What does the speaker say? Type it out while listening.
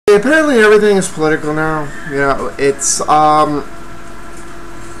Apparently everything is political now. You know, it's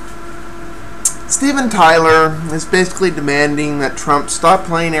Steven Tyler is basically demanding that Trump stop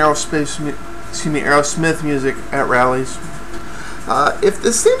playing Aerosmith music at rallies. If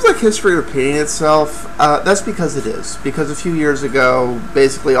this seems like history repeating itself, that's because it is. Because a few years ago,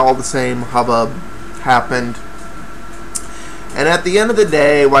 basically all the same hubbub happened. And at the end of the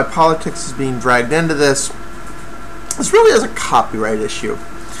day, why politics is being dragged into this really is a copyright issue.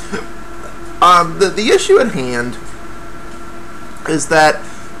 The issue at hand is that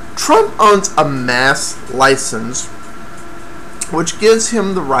Trump owns a mass license which gives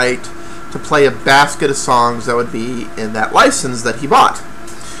him the right to play a basket of songs that would be in that license that he bought.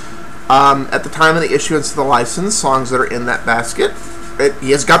 At the time of the issuance of the license, songs that are in that basket,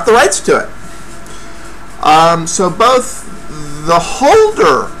 he has got the rights to it. So both the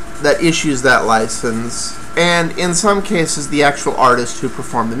holder that issues that license and, in some cases, the actual artist who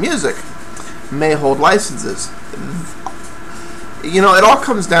performed the music may hold licenses. You know, it all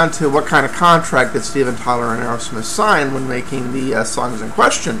comes down to what kind of contract did Steven Tyler and Aerosmith sign when making the songs in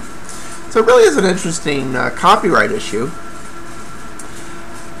question. So it really is an interesting copyright issue.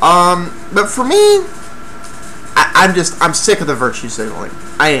 But for me, I'm sick of the virtue signaling.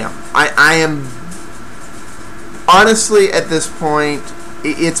 I am honestly, at this point,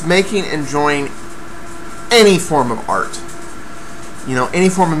 it's making enjoying any form of art, you know, any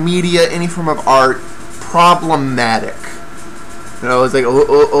form of media, any form of art, problematic. You know, it's like,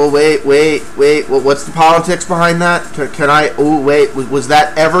 wait, what's the politics behind that? Was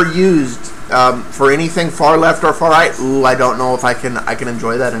that ever used for anything far left or far right? I don't know if I can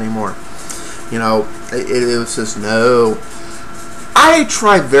enjoy that anymore. You know, it was just, no. I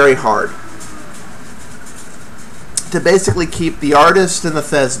try very hard to basically keep the artists and the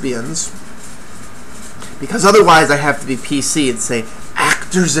thespians, because otherwise I have to be PC and say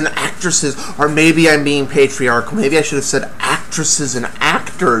actors and actresses, or maybe I'm being patriarchal. Maybe I should have said actresses and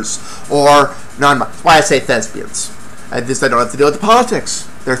actors, or no, that's why I say thespians. I don't have to deal with the politics.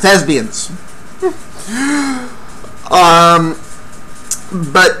 They're thespians.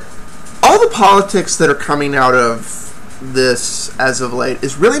 But all the politics that are coming out of this as of late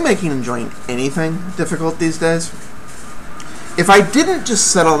is really making enjoying anything difficult these days. If I didn't just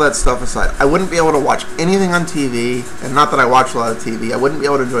set all that stuff aside, I wouldn't be able to watch anything on TV, and not that I watch a lot of TV. I wouldn't be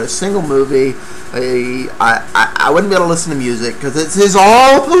able to enjoy a single movie. I wouldn't be able to listen to music, because it's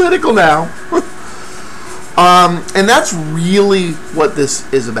all political now. And that's really what this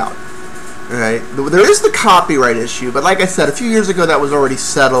is about. Right? There is the copyright issue, but like I said, a few years ago that was already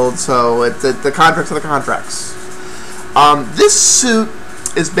settled, so the contracts are the contracts. This suit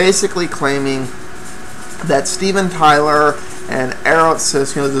is basically claiming that Steven Tyler and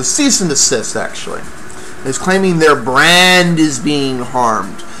Aerosmith, you know, the cease and desist actually, is claiming their brand is being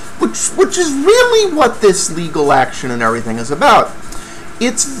harmed, which is really what this legal action and everything is about.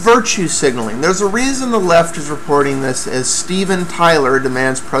 It's virtue signaling. There's a reason the left is reporting this as Steven Tyler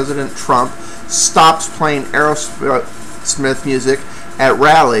demands President Trump stops playing Aerosmith music at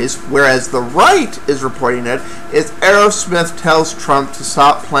rallies, whereas the right is reporting it as Aerosmith tells Trump to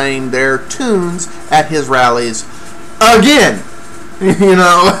stop playing their tunes at his rallies again. You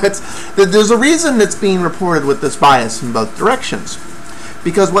know, there's a reason it's being reported with this bias in both directions,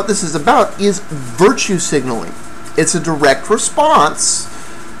 because what this is about is virtue signaling. It's a direct response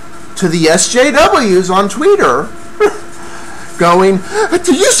to the SJWs on Twitter going,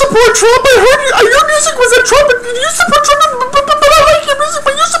 do you support Trump? I heard your music was at Trump. Do you support Trump? But I like your music,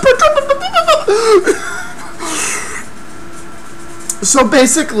 but you support Trump. So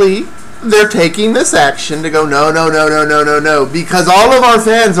basically, they're taking this action to go, no, because all of our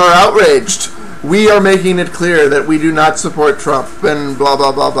fans are outraged. We are making it clear that we do not support Trump, and blah,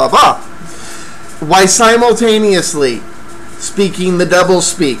 blah, blah, blah, blah. Why simultaneously speaking the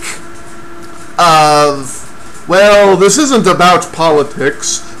doublespeak of, well, this isn't about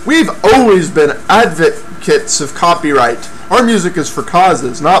politics. We've always been advocates of copyright. Our music is for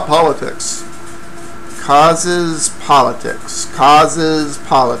causes, not politics. Causes, politics. Causes,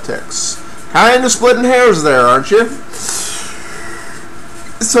 politics. Kind of splitting hairs there, aren't you?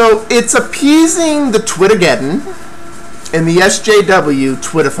 So it's appeasing the Twittergeddon and the SJW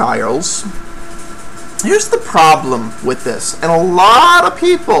Twitterphiles. Here's the problem with this, and a lot of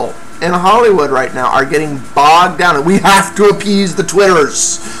people in Hollywood right now are getting bogged down. We have to appease the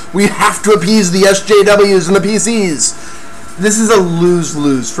Twitters. We have to appease the SJWs and the PCs. This is a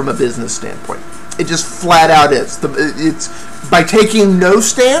lose-lose from a business standpoint. It just flat out is. It's by taking no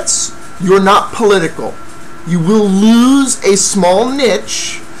stance, you're not political. You will lose a small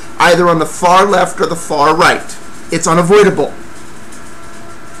niche either on the far left or the far right. It's unavoidable.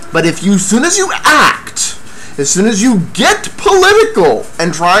 But if you, as soon as you act, as soon as you get political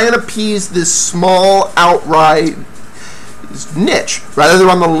and try and appease this small outright niche, rather they're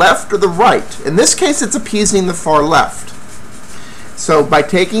on the left or the right. In this case, it's appeasing the far left. So by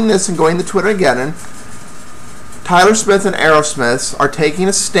taking this and going to Twitter again, Tyler Smith and Aerosmith are taking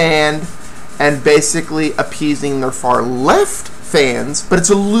a stand and basically appeasing their far left fans, but it's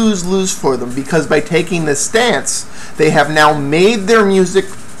a lose-lose for them, because by taking this stance, they have now made their music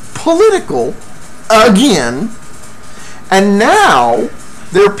political again, and now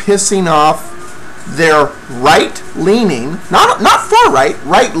they're pissing off their right-leaning, not far-right,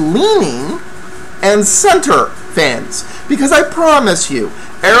 right-leaning and center fans. Because I promise you,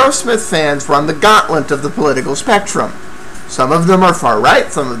 Aerosmith fans run the gauntlet of the political spectrum. Some of them are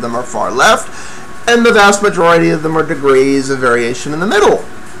far-right, some of them are far-left, and the vast majority of them are degrees of variation in the middle.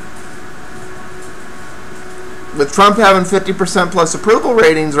 With Trump having 50% plus approval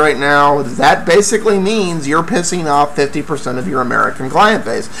ratings right now, that basically means you're pissing off 50% of your American client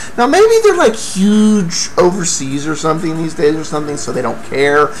base. Now, maybe they're like huge overseas or something these days or something, so they don't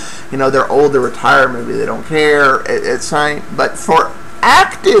care. You know, they're old, they're retired, maybe they don't care. It's fine. But for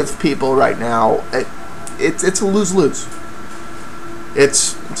active people right now, it's a lose-lose.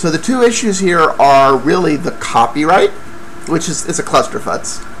 So the two issues here are really the copyright, which is a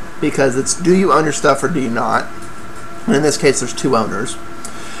clusterfuss, because it's, do you own your stuff or do you not? And in this case, there's two owners.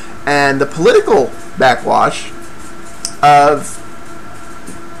 And the political backwash of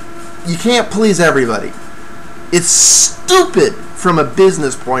you can't please everybody. It's stupid from a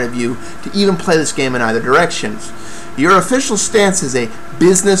business point of view to even play this game in either direction. Your official stance as a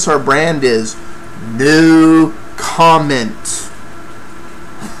business or brand is no comment.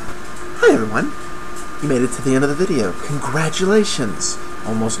 Hi everyone. You made it to the end of the video. Congratulations.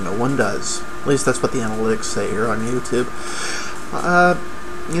 Almost no one does. At least that's what the analytics say here on YouTube.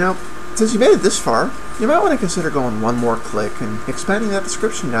 You know, since you made it this far, you might want to consider going one more click and expanding that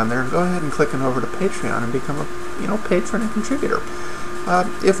description down there, and go ahead and clicking over to Patreon and become a patron and contributor.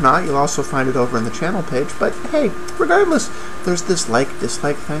 If not, you'll also find it over in the channel page. But hey, regardless, there's this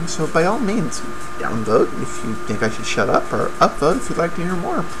like-dislike thing, so by all means, downvote if you think I should shut up, or upvote if you'd like to hear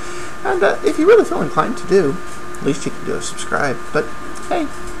more. And if you really feel inclined to do, at least you can do is subscribe. But hey,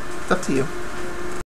 it's up to you.